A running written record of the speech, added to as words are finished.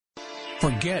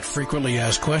Forget frequently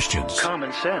asked questions.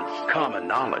 Common sense, common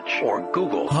knowledge, or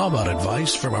Google. How about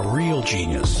advice from a real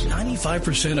genius?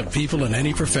 95% of people in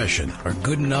any profession are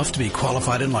good enough to be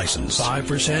qualified and licensed.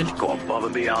 5% go above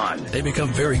and beyond. They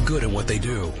become very good at what they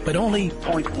do, but only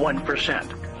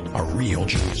 0.1% are real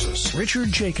geniuses.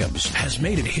 Richard Jacobs has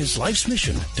made it his life's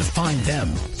mission to find them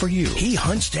for you. He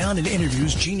hunts down and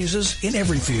interviews geniuses in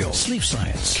every field: sleep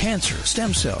science, cancer,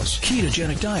 stem cells,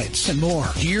 ketogenic diets, and more.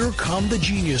 Here come the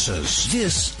geniuses.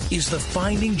 This is the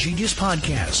Finding Genius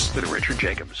Podcast with Richard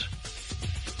Jacobs.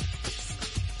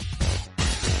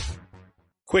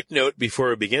 Quick note before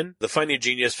we begin, the Finding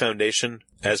Genius Foundation,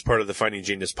 as part of the Finding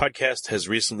Genius Podcast, has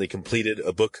recently completed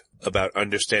a book about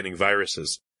understanding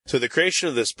viruses. So the creation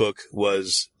of this book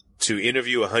was to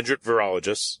interview 100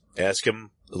 virologists, ask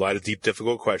them a lot of deep,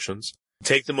 difficult questions,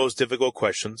 take the most difficult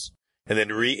questions, and then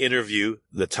re-interview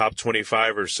the top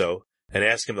 25 or so and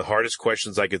ask them the hardest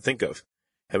questions I could think of.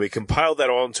 And we compiled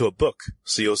that all into a book.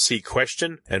 So you'll see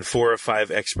question and 4 or 5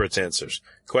 experts' answers.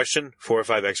 Question, 4 or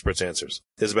 5 experts' answers.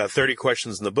 There's about 30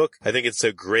 questions in the book. I think it's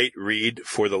a great read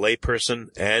for the layperson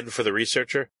and for the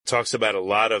researcher. It talks about a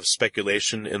lot of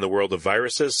speculation in the world of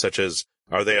viruses, such as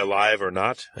are they alive or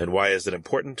not, and why is it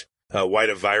important? Why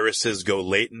do viruses go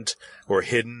latent or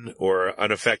hidden or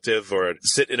ineffective or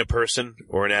sit in a person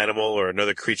or an animal or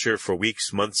another creature for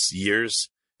weeks, months, years,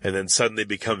 and then suddenly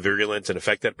become virulent and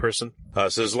affect that person? So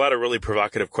there's a lot of really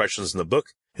provocative questions in the book.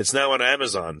 It's now on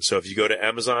Amazon. So if you go to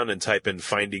Amazon and type in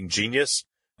Finding Genius,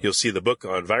 you'll see the book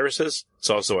on viruses. It's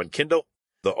also on Kindle.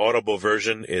 The Audible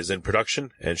version is in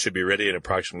production and should be ready in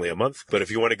approximately a month. But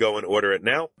if you want to go and order it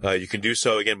now, you can do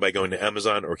so again by going to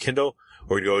Amazon or Kindle,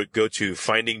 or go to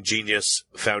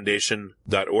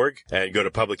findinggeniusfoundation.org and go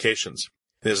to publications.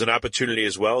 There's an opportunity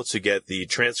as well to get the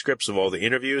transcripts of all the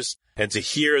interviews and to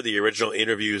hear the original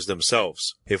interviews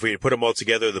themselves. If we put them all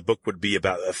together, the book would be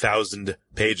about 1,000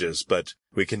 pages, but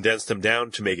we condensed them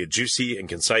down to make it juicy and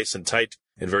concise and tight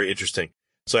and very interesting.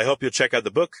 So I hope you'll check out the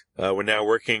book. We're now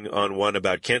working on one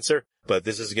about cancer, but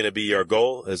this is going to be our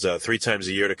goal is 3 times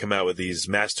a year to come out with these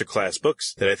masterclass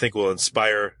books that I think will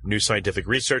inspire new scientific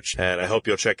research, and I hope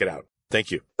you'll check it out.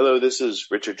 Thank you. Hello, this is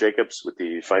Richard Jacobs with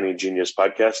the Finding Genius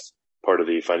Podcast, part of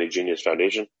the Finding Genius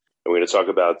Foundation. And we're going to talk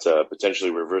about potentially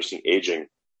reversing aging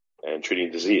and treating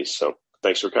disease. So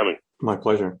thanks for coming. My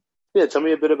pleasure. Yeah, tell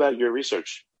me a bit about your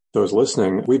research. Those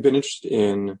listening, we've been interested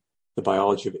in the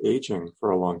biology of aging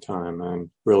for a long time, and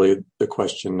really the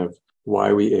question of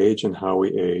why we age and how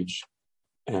we age,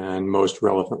 and most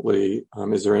relevantly,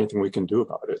 is there anything we can do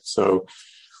about it? So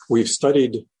we've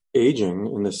studied aging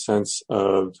in the sense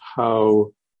of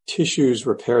how tissues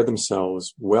repair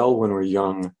themselves well when we're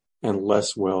young and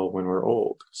less well when we're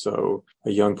old. So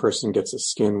a young person gets a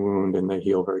skin wound and they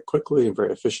heal very quickly and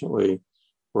very efficiently,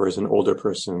 whereas an older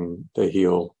person, they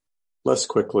heal less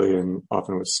quickly and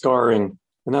often with scarring.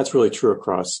 And that's really true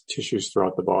across tissues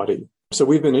throughout the body. So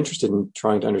we've been interested in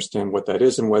trying to understand what that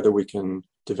is and whether we can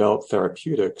develop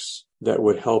therapeutics that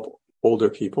would help older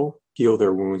people heal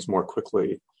their wounds more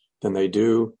quickly than they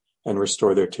do and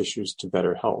restore their tissues to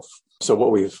better health. So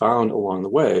what we've found along the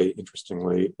way,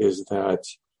 interestingly, is that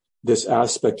this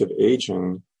aspect of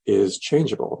aging is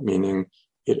changeable, meaning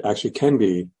it actually can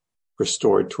be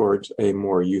restored towards a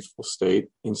more youthful state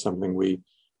in something we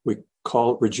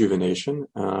call rejuvenation,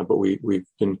 but we've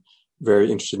been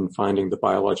very interested in finding the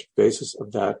biologic basis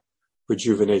of that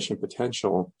rejuvenation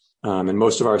potential. And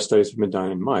most of our studies have been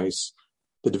done in mice,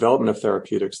 the development of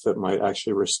therapeutics that might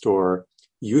actually restore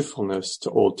youthfulness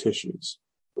to old tissues.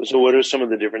 So what are some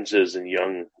of the differences in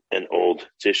young and old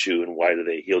tissue, and why do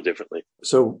they heal differently?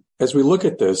 So as we look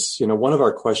at this, one of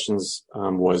our questions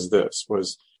was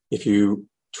if you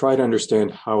try to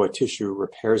understand how a tissue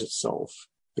repairs itself,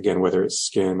 again, whether it's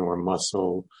skin or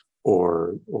muscle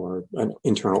or an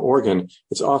internal organ,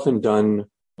 it's often done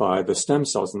by the stem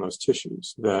cells in those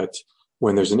tissues, that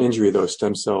when there's an injury, those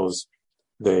stem cells,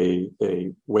 they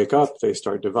wake up, they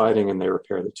start dividing, and they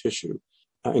repair the tissue.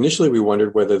 Initially, we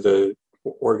wondered whether the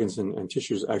organs and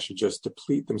tissues actually just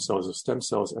deplete themselves of stem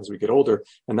cells as we get older,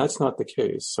 and that's not the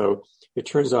case. So it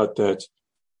turns out that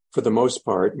for the most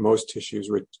part, most tissues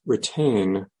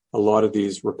retain a lot of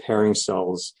these repairing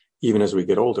cells even as we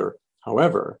get older.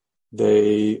 However,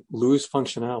 they lose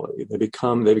functionality. They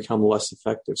become less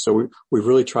effective. So we've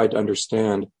really tried to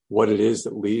understand what it is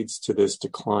that leads to this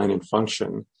decline in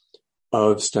function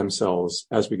of stem cells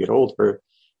as we get older.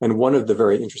 And one of the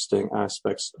very interesting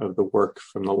aspects of the work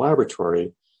from the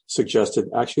laboratory suggested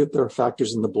actually that there are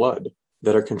factors in the blood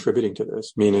that are contributing to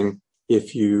this, meaning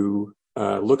if you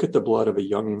look at the blood of a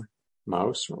young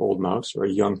mouse or old mouse or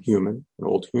a young human, an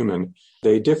old human,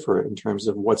 they differ in terms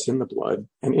of what's in the blood.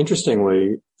 And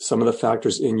interestingly, some of the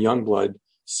factors in young blood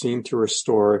seem to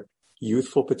restore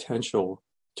youthful potential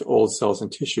to old cells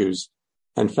and tissues,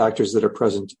 and factors that are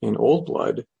present in old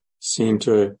blood seem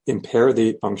to impair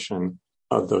the function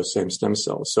of those same stem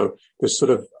cells. So there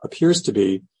sort of appears to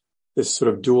be this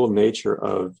sort of dual nature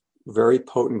of very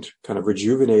potent kind of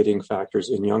rejuvenating factors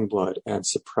in young blood and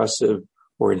suppressive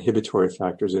or inhibitory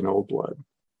factors in old blood.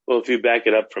 Well, if you back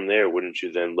it up from there, wouldn't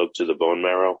you then look to the bone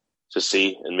marrow to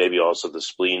see, and maybe also the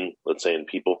spleen, let's say in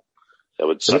people, that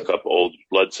would suck up old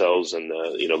blood cells and,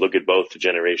 look at both the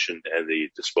generation and the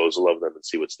disposal of them and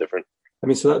see what's different? I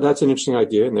mean, so that's an interesting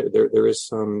idea. And there is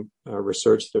some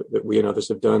research that we and others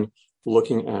have done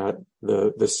looking at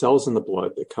the cells in the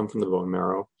blood that come from the bone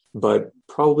marrow. But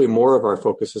probably more of our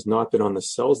focus has not been on the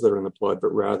cells that are in the blood,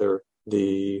 but rather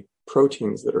the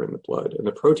proteins that are in the blood. And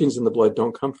the proteins in the blood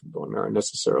don't come from bone marrow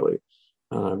necessarily.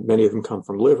 Many of them come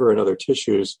from liver and other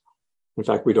tissues. In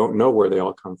fact, we don't know where they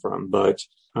all come from, but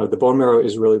the bone marrow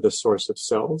is really the source of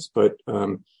cells. But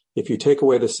if you take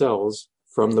away the cells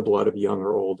from the blood of young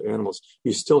or old animals,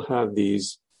 you still have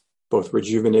these both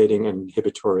rejuvenating and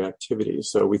inhibitory activities.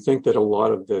 So we think that a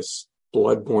lot of this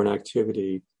blood-borne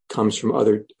activity comes from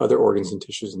other organs and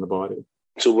tissues in the body.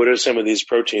 So what are some of these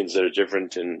proteins that are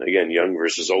different in, again, young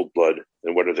versus old blood,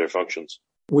 and what are their functions?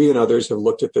 We and others have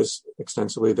looked at this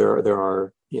extensively. There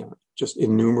are just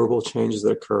innumerable changes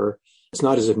that occur. It's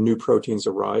not as if new proteins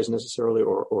arise necessarily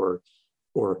or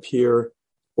appear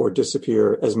or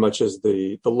disappear as much as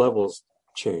the levels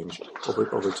change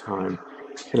over time.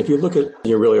 And if you look at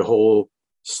really a whole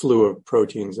slew of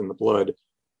proteins in the blood,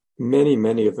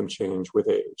 many of them change with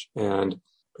age. And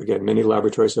again, many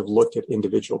laboratories have looked at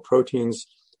individual proteins.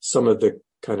 Some of the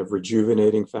kind of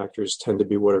rejuvenating factors tend to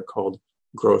be what are called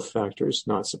growth factors,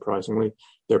 not surprisingly.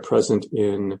 They're present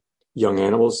in young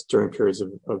animals during periods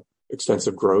of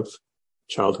extensive growth,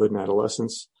 childhood and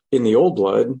adolescence. In the old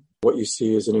blood, what you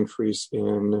see is an increase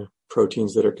in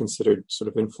proteins that are considered sort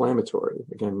of inflammatory.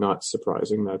 Again, not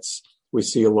surprising. We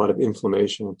see a lot of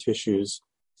inflammation in tissues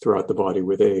throughout the body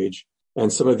with age.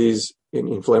 And some of these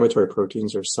inflammatory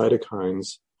proteins or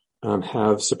cytokines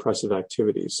have suppressive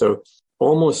activity. So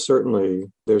almost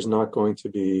certainly there's not going to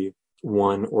be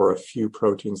one or a few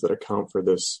proteins that account for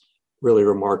this really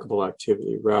remarkable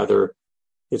activity. Rather,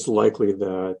 it's likely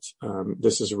that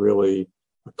this is really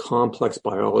a complex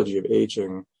biology of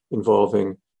aging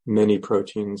involving many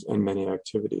proteins and many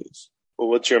activities. Well,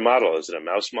 what's your model? Is it a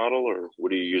mouse model, or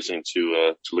what are you using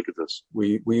to look at this?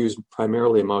 We use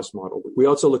primarily a mouse model. We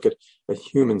also look at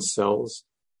human cells,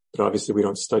 but obviously we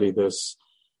don't study this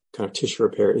kind of tissue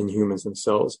repair in humans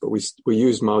themselves. But we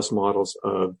use mouse models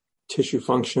of tissue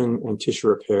function and tissue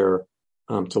repair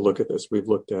to look at this. We've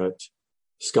looked at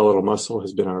skeletal muscle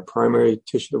has been our primary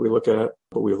tissue that we look at,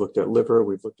 but we've looked at liver,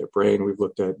 we've looked at brain, we've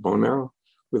looked at bone marrow,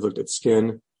 we've looked at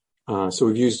skin. So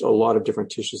we've used a lot of different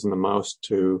tissues in the mouse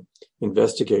to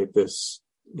investigate this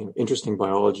interesting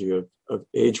biology of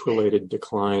age-related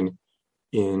decline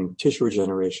in tissue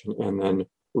regeneration and then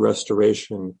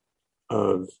restoration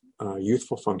of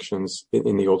youthful functions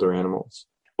in the older animals.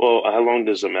 Well, how long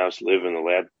does a mouse live in the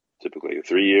lab? Typically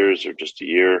 3 years or just a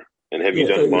year? And have you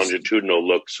done longitudinal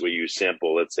looks where you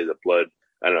sample, let's say, the blood,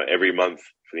 every month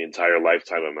for the entire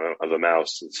lifetime of a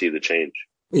mouse and see the change?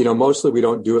 Mostly we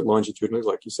don't do it longitudinally.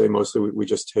 Like you say, mostly we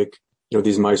just take,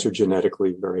 these mice are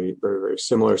genetically very, very, very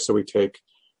similar. So we take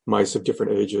mice of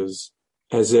different ages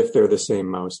as if they're the same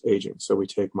mouse aging. So we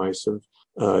take mice of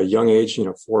young age,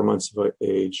 4 months of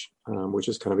age, which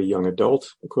is kind of a young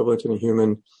adult equivalent in a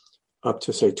human, up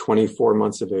to, say, 24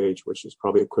 months of age, which is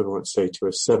probably equivalent, say, to a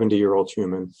 70-year-old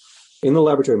human. In the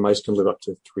laboratory, mice can live up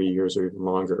to 3 years or even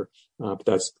longer. But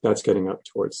that's getting up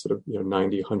towards sort of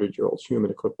 90, 100-year-old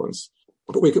human equivalents.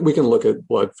 But we can look at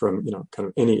blood from kind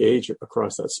of any age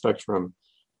across that spectrum,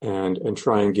 and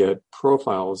try and get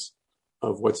profiles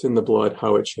of what's in the blood,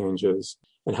 how it changes,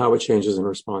 and how it changes in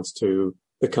response to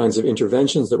the kinds of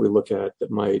interventions that we look at that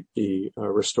might be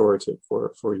restorative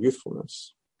for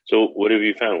youthfulness. So what have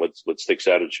you found? What sticks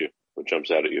out at you? What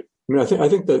jumps out at you? I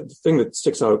think the thing that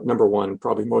sticks out, number one,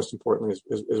 probably most importantly,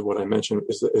 is what I mentioned,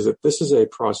 is that this is a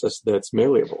process that's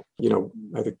malleable.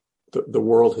 I think the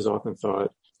world has often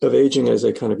thought of aging as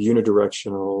a kind of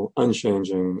unidirectional,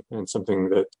 unchanging, and something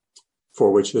that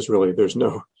for which there's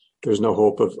no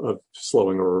hope of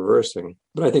slowing or reversing.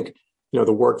 But I think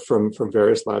the work from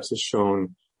various labs has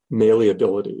shown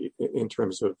malleability in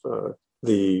terms of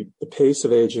the pace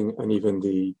of aging and even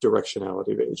the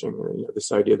directionality of aging.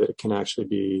 This idea that it can actually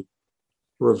be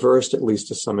reversed at least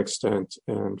to some extent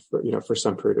and for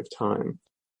some period of time.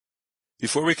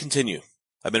 Before we continue,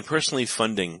 I've been personally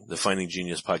funding the Finding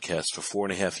Genius podcast for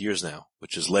 4.5 years now,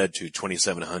 which has led to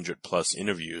 2,700 plus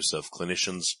interviews of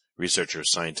clinicians,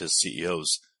 researchers, scientists,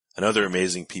 CEOs, and other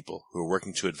amazing people who are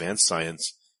working to advance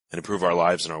science and improve our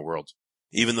lives and our world.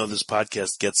 Even though this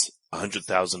podcast gets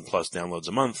 100,000 plus downloads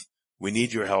a month, we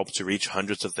need your help to reach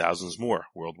hundreds of thousands more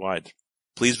worldwide.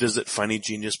 Please visit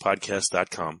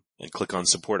findinggeniuspodcast.com and click on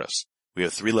Support Us. We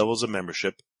have 3 levels of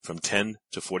membership from $10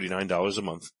 to $49 a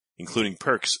month, including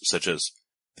perks such as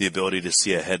the ability to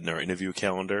see ahead in our interview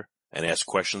calendar and ask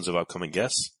questions of upcoming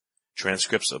guests,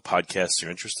 transcripts of podcasts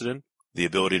you're interested in, the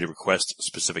ability to request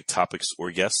specific topics or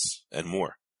guests, and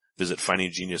more. Visit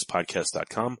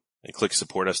findinggeniuspodcast.com and click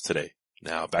Support Us today.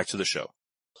 Now back to the show.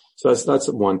 So that's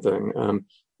one thing.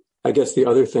 I guess the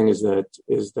other thing is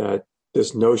that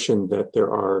this notion that there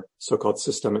are so-called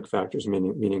systemic factors,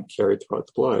 meaning carried throughout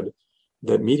the blood,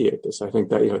 that mediate this. I think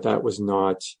that that was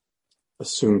not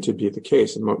assumed to be the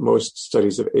case. And most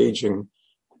studies of aging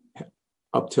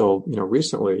up till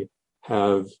recently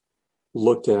have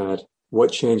looked at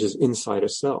what changes inside a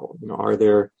cell.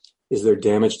 Is there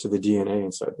damage to the DNA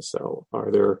inside the cell?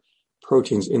 Are there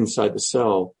proteins inside the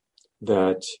cell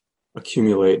that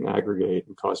accumulate and aggregate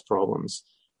and cause problems?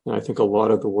 And I think a lot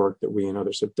of the work that we and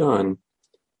others have done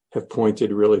have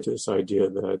pointed really to this idea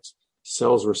that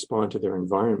cells respond to their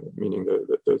environment, meaning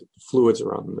the fluids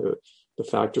around them, the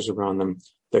factors around them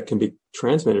that can be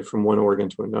transmitted from one organ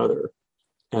to another,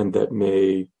 and that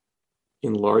may,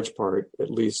 in large part,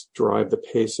 at least drive the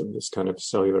pace of this kind of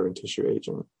cellular and tissue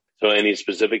aging. So any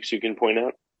specifics you can point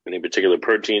out? Any particular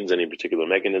proteins, any particular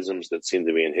mechanisms that seem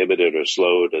to be inhibited or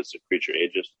slowed as the creature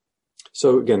ages?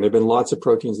 So again, there have been lots of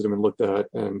proteins that have been looked at,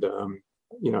 and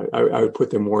I would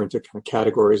put them more into kind of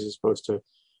categories as opposed to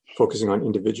focusing on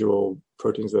individual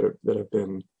proteins that have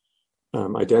been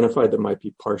identified that might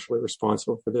be partially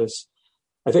responsible for this.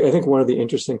 I think one of the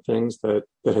interesting things that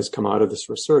has come out of this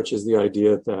research is the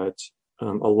idea that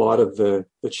a lot of the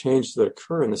changes that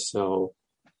occur in the cell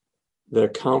that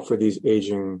account for these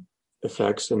aging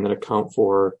effects and that account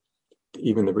for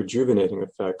even the rejuvenating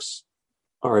effects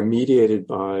are mediated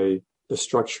by the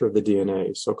structure of the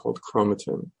DNA, so-called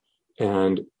chromatin.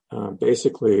 And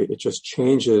basically, it just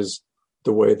changes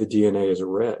the way the DNA is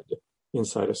read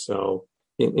inside a cell.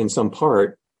 In some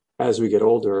part, as we get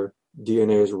older,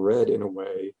 DNA is read in a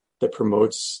way that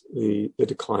promotes the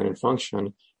decline in function.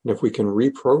 And if we can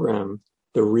reprogram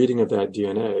the reading of that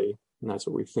DNA, and that's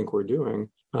what we think we're doing,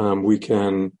 we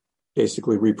can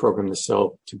basically reprogram the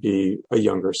cell to be a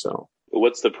younger cell.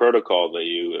 What's the protocol that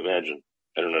you imagine?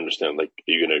 I don't understand. Like,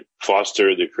 are you going to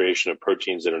foster the creation of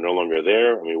proteins that are no longer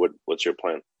there? I mean, what's your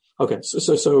plan? Okay.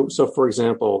 So for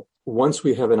example, once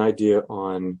we have an idea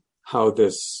on how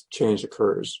this change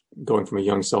occurs, going from a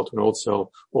young cell to an old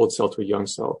cell to a young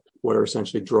cell, what are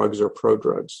essentially drugs or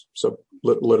prodrugs. So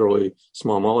literally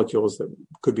small molecules that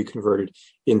could be converted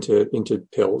into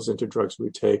pills, into drugs we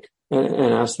take,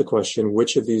 and ask the question,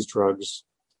 which of these drugs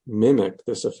mimic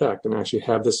this effect and actually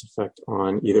have this effect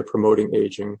on either promoting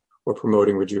aging or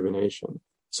promoting rejuvenation.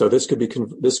 So this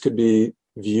could be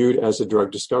viewed as a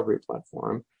drug discovery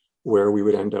platform where we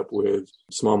would end up with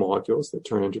small molecules that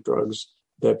turn into drugs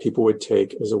that people would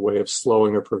take as a way of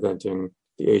slowing or preventing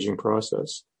the aging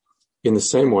process. In the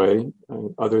same way,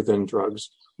 other than drugs,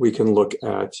 we can look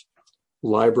at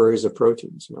libraries of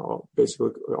proteins, basically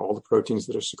all the proteins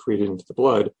that are secreted into the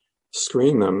blood,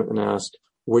 screen them and ask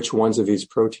which ones of these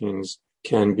proteins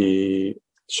can be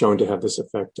shown to have this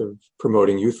effect of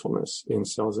promoting youthfulness in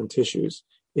cells and tissues,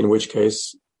 in which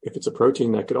case, if it's a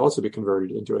protein, that could also be converted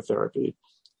into a therapy.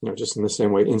 Just in the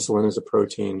same way insulin is a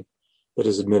protein that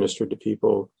is administered to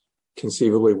people,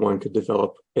 conceivably one could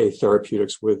develop a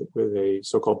therapeutics with a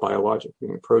so-called biologic,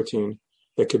 meaning protein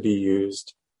that could be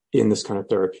used in this kind of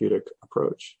therapeutic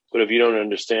approach. But if you don't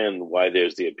understand why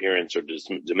there's the appearance or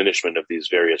diminishment of these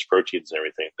various proteins and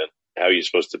everything, then how are you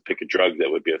supposed to pick a drug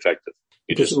that would be effective?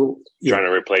 You're just trying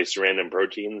to replace random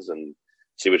proteins and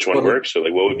see which one works? Or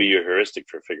what would be your heuristic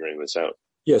for figuring this out?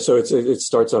 Yeah, so it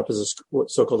starts off as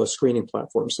what's so-called a screening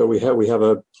platform. So we have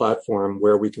a platform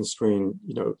where we can screen,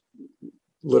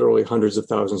 literally hundreds of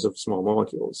thousands of small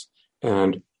molecules,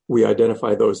 and we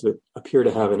identify those that appear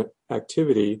to have an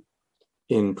activity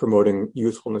in promoting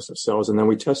youthfulness of cells, and then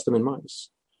we test them in mice.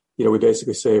 We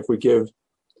basically say if we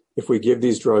give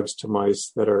these drugs to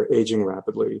mice that are aging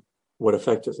rapidly, what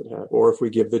effect does it have? Or if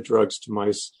we give the drugs to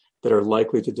mice that are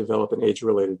likely to develop an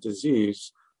age-related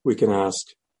disease, we can ask,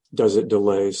 does it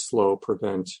delay, slow,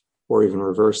 prevent, or even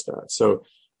reverse that? So,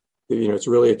 it's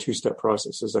really a two-step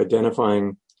process, is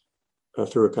identifying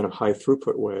through a kind of high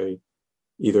throughput way,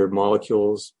 either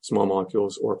molecules, small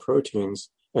molecules, or proteins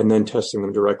and then testing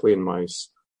them directly in mice.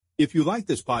 If you like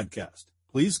this podcast,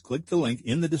 please click the link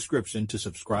in the description to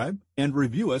subscribe and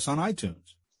review us on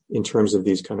iTunes. In terms of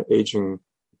these kind of aging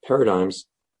paradigms,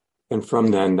 and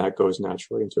from then that goes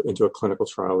naturally into a clinical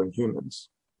trial in humans.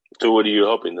 So what are you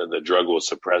hoping, that the drug will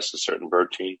suppress a certain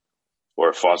protein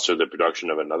or foster the production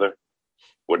of another?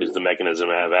 What is the mechanism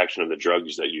of action of the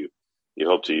drugs that you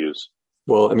hope to use?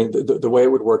 Well, I mean, the way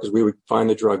it would work is we would find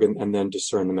the drug and then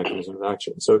discern the mechanism of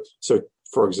action. So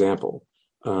for example,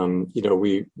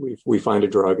 we find a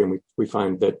drug and we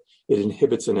find that it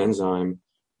inhibits an enzyme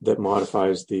that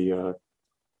modifies the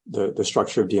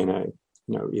structure of DNA,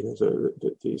 either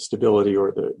the stability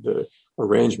or the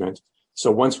arrangement.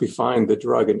 So once we find the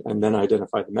drug and then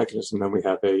identify the mechanism, then we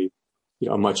have a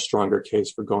much stronger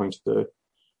case for going to the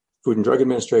Food and Drug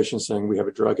Administration saying we have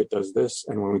a drug, it does this,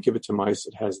 and when we give it to mice,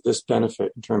 it has this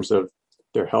benefit in terms of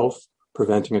their health,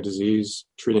 preventing a disease,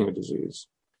 treating a disease.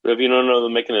 But if you don't know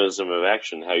the mechanism of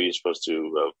action, how are you supposed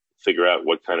to figure out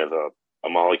what kind of a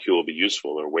molecule will be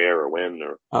useful, or where, or when,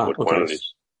 or what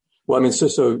quantities? Well, I mean,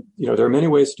 so there are many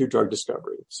ways to do drug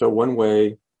discovery. So one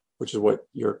way, which is what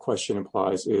your question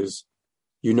implies, is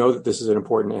that this is an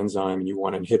important enzyme and you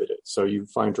want to inhibit it. So you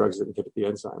find drugs that inhibit the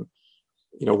enzyme.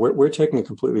 We're taking a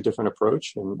completely different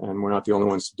approach, and we're not the only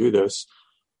ones to do this,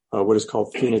 what is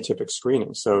called phenotypic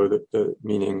screening. So the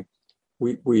meaning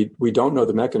we don't know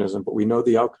the mechanism, but we know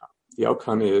the outcome. The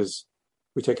outcome is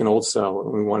we take an old cell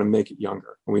and we want to make it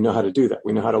younger. And we know how to do that.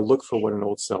 We know how to look for what an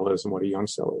old cell is and what a young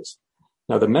cell is.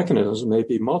 Now, the mechanisms may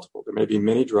be multiple. There may be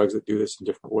many drugs that do this in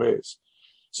different ways.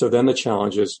 So then the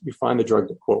challenge is you find the drug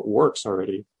that, quote, works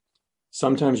already.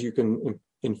 Sometimes you can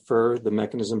infer the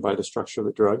mechanism by the structure of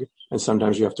the drug, and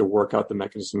sometimes you have to work out the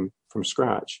mechanism from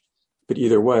scratch. But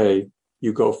either way,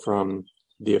 you go from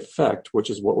the effect, which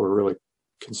is what we're really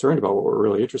concerned about, what we're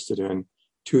really interested in,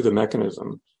 to the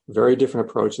mechanism. Very different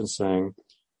approach than saying,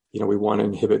 we want to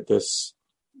inhibit this,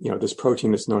 this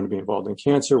protein that's known to be involved in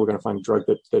cancer. We're going to find a drug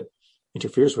that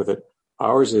interferes with it.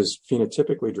 Ours is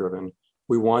phenotypically driven.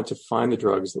 We want to find the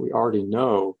drugs that we already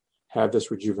know have this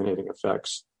rejuvenating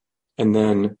effects, and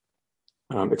then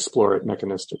explore it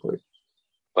mechanistically.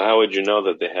 Well, how would you know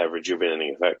that they have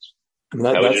rejuvenating effects?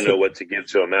 How would you know what to give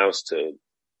to a mouse to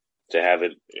have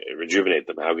it rejuvenate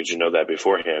them? How could you know that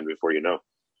beforehand, before you know?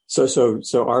 So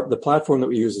the platform that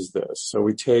we use is this. So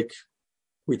we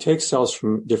take cells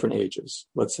from different ages,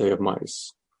 let's say of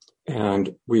mice,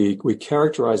 and we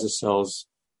characterize the cells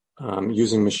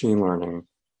using machine learning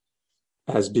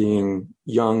as being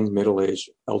young, middle-aged,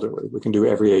 elderly. We can do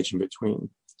every age in between.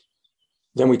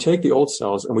 Then we take the old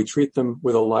cells and we treat them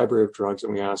with a library of drugs,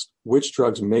 and we ask which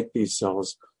drugs make these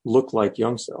cells look like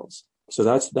young cells. So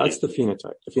that's the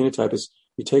phenotype. The phenotype is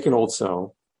you take an old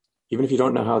cell, even if you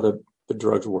don't know how the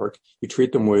drugs work, you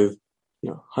treat them with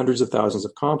hundreds of thousands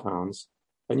of compounds,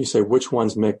 and you say which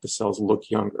ones make the cells look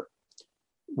younger.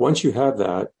 Once you have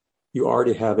that, you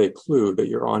already have a clue that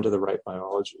you're onto the right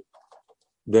biology.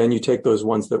 Then you take those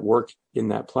ones that work in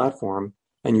that platform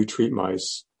and you treat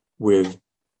mice with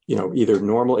either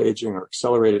normal aging or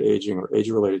accelerated aging or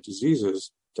age-related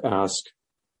diseases to ask,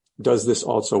 does this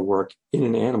also work in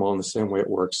an animal in the same way it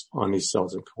works on these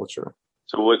cells in culture?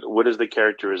 So what does the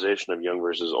characterization of young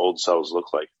versus old cells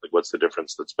look like? Like, what's the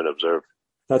difference that's been observed?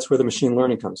 That's where the machine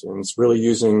learning comes in. It's really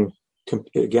using,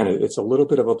 again, it's a little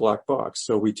bit of a black box.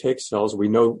 So we take cells, we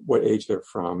know what age they're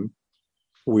from,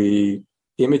 we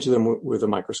image them with a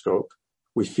microscope,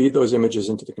 we feed those images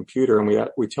into the computer,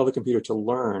 and we tell the computer to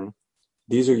learn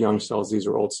these are young cells, these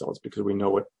are old cells, because we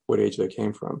know what age they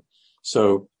came from.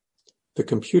 So the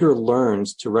computer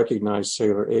learns to recognize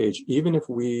cellular age, even if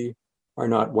we are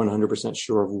not 100%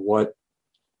 sure of what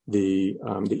the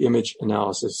image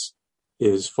analysis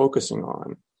is focusing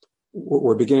on.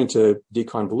 We're beginning to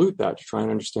deconvolute that to try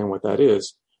and understand what that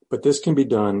is. But this can be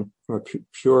done from a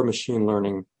pure machine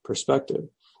learning perspective.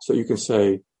 So you can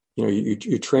say,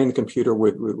 you train the computer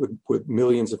with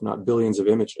millions, if not billions, of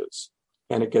images,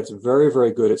 and it gets very,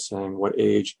 very good at saying what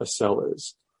age a cell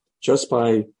is, just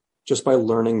by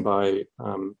learning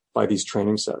by these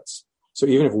training sets. So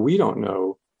even if we don't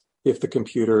know if the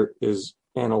computer is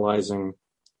analyzing,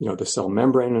 the cell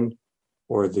membrane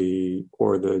or the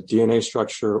DNA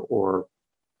structure or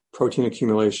protein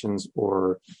accumulations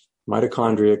or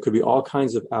mitochondria, it could be all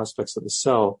kinds of aspects of the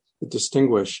cell that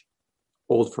distinguish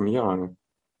old from young.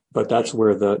 But that's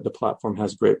where the platform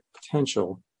has great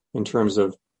potential in terms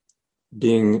of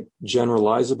being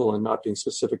generalizable and not being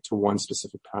specific to one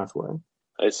specific pathway.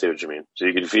 I see what you mean. So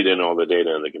you can feed in all the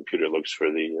data and the computer looks for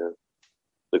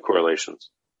the correlations.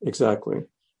 Exactly.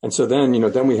 And so then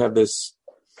we have this,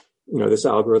 this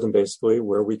algorithm basically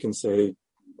where we can say,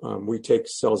 we take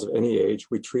cells of any age,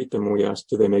 we treat them, and we ask,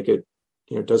 do they make it,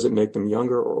 does it make them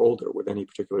younger or older with any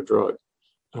particular drug?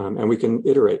 And we can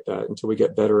iterate that until we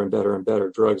get better and better and better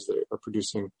drugs that are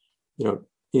producing,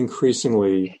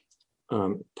 increasingly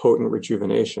potent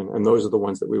rejuvenation. And those are the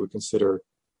ones that we would consider,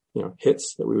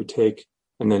 hits that we would take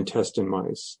and then test in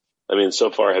mice. I mean,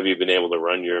 so far, have you been able to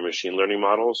run your machine learning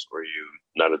models, or are you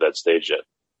not at that stage yet?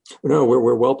 No,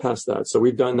 we're well past that. So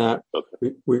we've done that.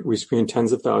 Okay. We screened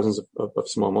tens of thousands of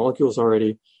small molecules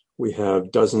already. We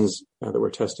have dozens that we're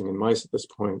testing in mice at this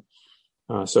point.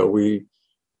 So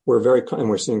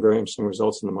we're seeing very interesting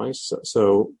results in the mice.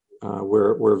 So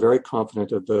we're very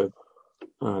confident of the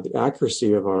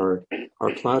accuracy of our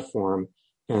platform,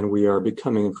 and we are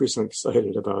becoming increasingly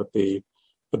excited about the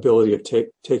ability of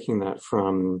taking that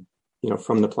from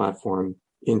the platform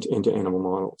into animal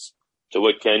models. So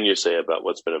what can you say about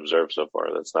what's been observed so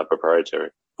far that's not proprietary?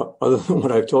 Other than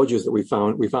what I've told you is that we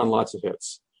found lots of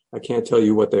hits. I can't tell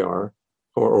you what they are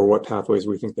or what pathways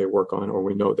we think they work on or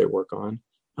we know they work on,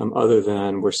 other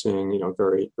than we're seeing,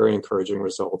 very, very encouraging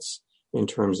results in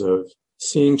terms of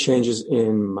seeing changes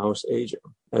in mouse aging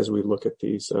as we look at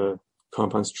these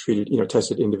compounds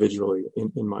tested individually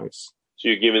in mice. So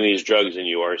you're giving these drugs and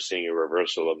you are seeing a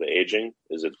reversal of the aging.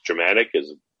 Is it dramatic? Is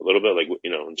it a little bit like,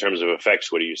 in terms of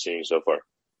effects, what are you seeing so far?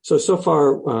 So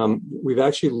far, we've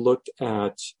actually looked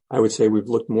at, I would say we've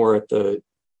looked more at the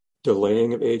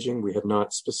delaying of aging. We have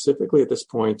not specifically at this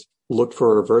point looked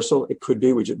for a reversal. It could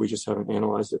be, we just haven't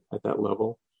analyzed it at that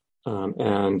level.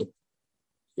 And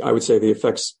I would say the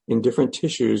effects in different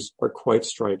tissues are quite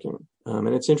striking. And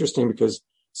it's interesting because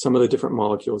some of the different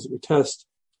molecules that we test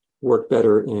work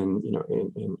better in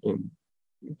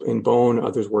bone,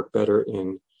 others work better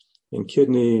in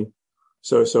kidney.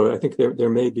 So I think there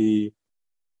may be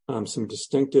some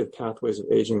distinctive pathways of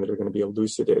aging that are going to be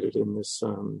elucidated in this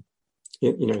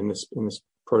in this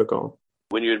protocol.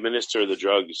 When you administer the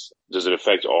drugs, does it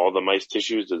affect all the mice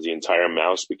tissues? Does the entire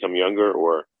mouse become younger,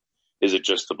 or is it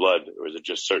just the blood, or is it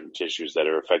just certain tissues that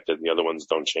are affected and the other ones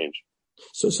don't change?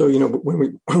 So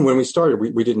when we started,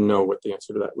 we didn't know what the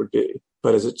answer to that would be.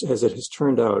 But as it has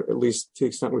turned out, at least to the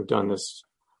extent we've done this,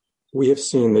 we have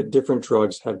seen that different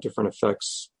drugs have different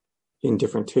effects in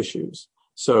different tissues.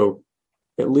 So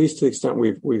at least to the extent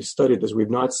we've studied this,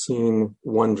 we've not seen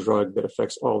one drug that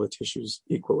affects all the tissues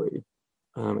equally.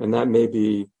 And that may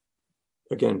be,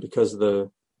 again, because of the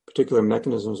particular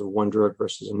mechanisms of one drug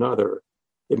versus another.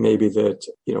 It may be that,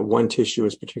 one tissue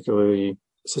is particularly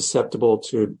susceptible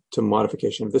to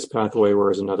modification of this pathway,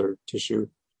 whereas another tissue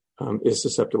is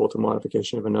susceptible to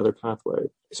modification of another pathway.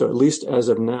 So at least as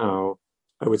of now,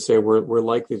 I would say we're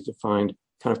likely to find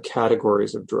kind of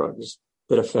categories of drugs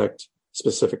that affect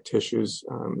specific tissues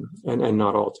and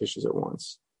not all tissues at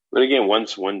once. But again,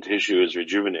 once one tissue is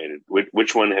rejuvenated,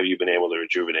 which one have you been able to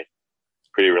rejuvenate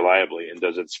pretty reliably? And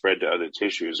does it spread to other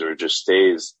tissues, or it just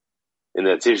stays in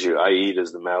that tissue? I.e.,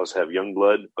 does the mouse have young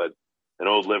blood, but an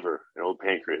old liver, an old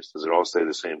pancreas? Does it all stay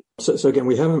the same? So again,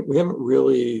 we haven't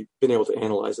really been able to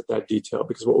analyze it that detail,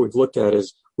 because what we've looked at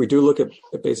is we do look at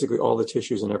basically all the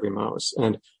tissues in every mouse.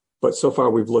 But so far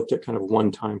we've looked at kind of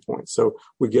one time point. So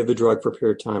we give the drug for a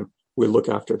period of time. We look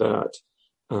after that.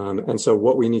 And so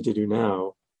what we need to do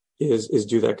now is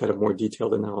do that kind of more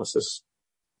detailed analysis,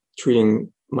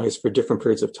 treating mice for different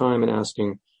periods of time and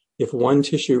asking if one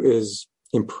tissue is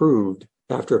improved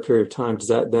after a period of time, does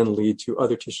that then lead to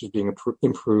other tissues being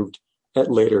improved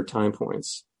at later time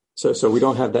points? So we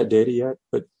don't have that data yet,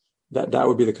 but that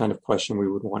would be the kind of question we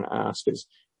would want to ask is,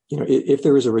 if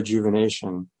there is a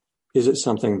rejuvenation, is it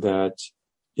something that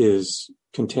is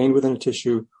contained within a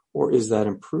tissue, or is that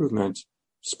improvement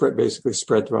basically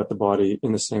spread throughout the body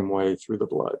in the same way through the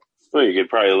blood? Well, you could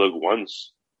probably look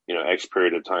once, X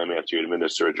period of time after you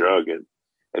administer a drug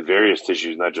at various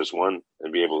tissues, not just one,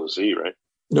 and be able to see, right?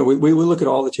 No, we look at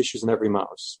all the tissues in every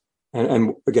mouse.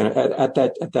 And again, at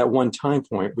that one time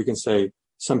point, we can say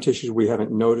some tissues we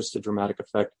haven't noticed a dramatic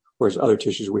effect, whereas other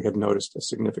tissues we have noticed a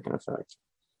significant effect.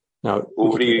 Now,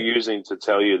 what are you using to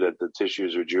tell you that the tissue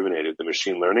is rejuvenated? The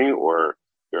machine learning or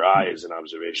your eyes and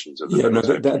observations of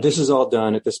the this is all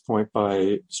done at this point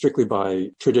strictly by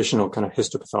traditional kind of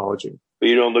histopathology. But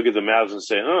you don't look at the mouse and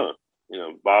say,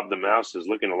 Bob the mouse is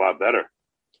looking a lot better.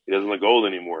 He doesn't look old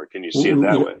anymore. Can you see it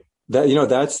that way?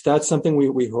 That's something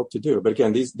we hope to do. But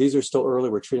again, these are still early.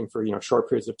 We're treating for, short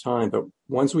periods of time. But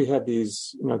once we have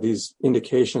these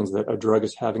indications that a drug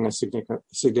is having a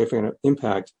significant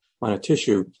impact on a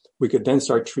tissue, we could then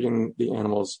start treating the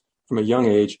animals from a young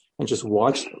age and just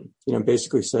watch them,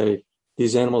 basically say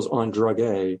these animals on drug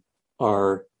A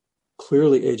are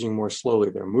clearly aging more slowly.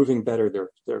 They're moving better.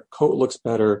 Their coat looks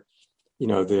better.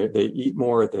 they eat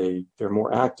more, they're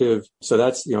more active. So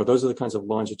that's, those are the kinds of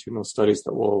longitudinal studies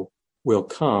that will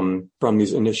come from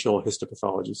these initial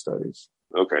histopathology studies.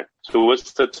 Okay. So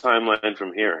what's the timeline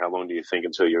from here? How long do you think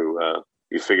until you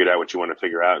figured out what you want to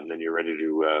figure out and then you're ready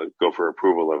to go for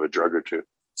approval of a drug or two?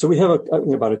 So we have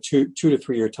about a 2 to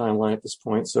 3 year timeline at this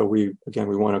point. So we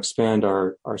want to expand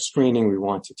our screening. We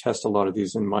want to test a lot of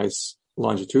these in mice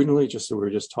longitudinally, just so we were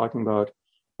just talking about.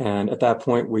 And at that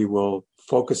point, we will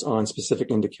focus on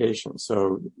specific indications.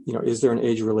 So, is there an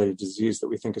age-related disease that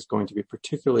we think is going to be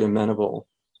particularly amenable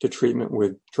to treatment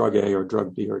with drug A or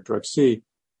drug B or drug C?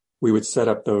 We would set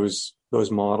up those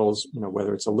models,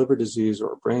 whether it's a liver disease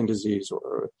or a brain disease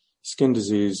or a skin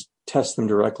disease, test them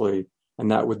directly,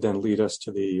 and that would then lead us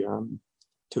to the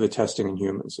testing in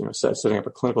humans. Setting up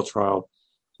a clinical trial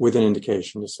with an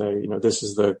indication to say, this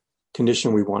is the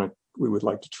condition we would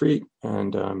like to treat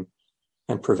and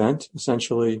prevent,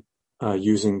 essentially,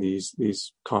 using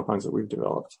these compounds that we've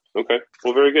developed. Okay.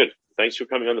 Well, very good. Thanks for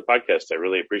coming on the podcast. I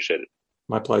really appreciate it.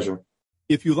 My pleasure.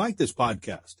 If you like this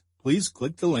podcast, please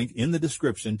click the link in the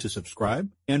description to subscribe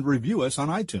and review us on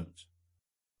iTunes.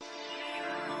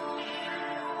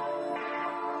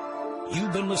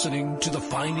 You've been listening to the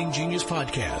Finding Genius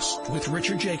podcast with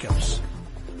Richard Jacobs.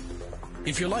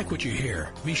 If you like what you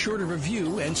hear, be sure to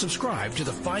review and subscribe to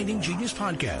the Finding Genius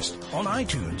podcast on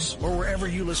iTunes or wherever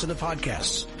you listen to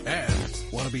podcasts. And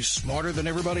want to be smarter than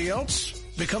everybody else?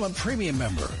 Become a premium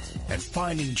member at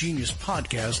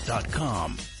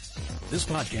findinggeniuspodcast.com. This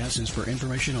podcast is for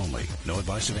information only. No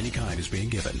advice of any kind is being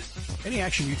given. Any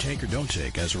action you take or don't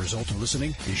take as a result of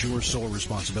listening is your sole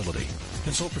responsibility.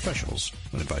 Consult professionals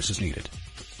when advice is needed.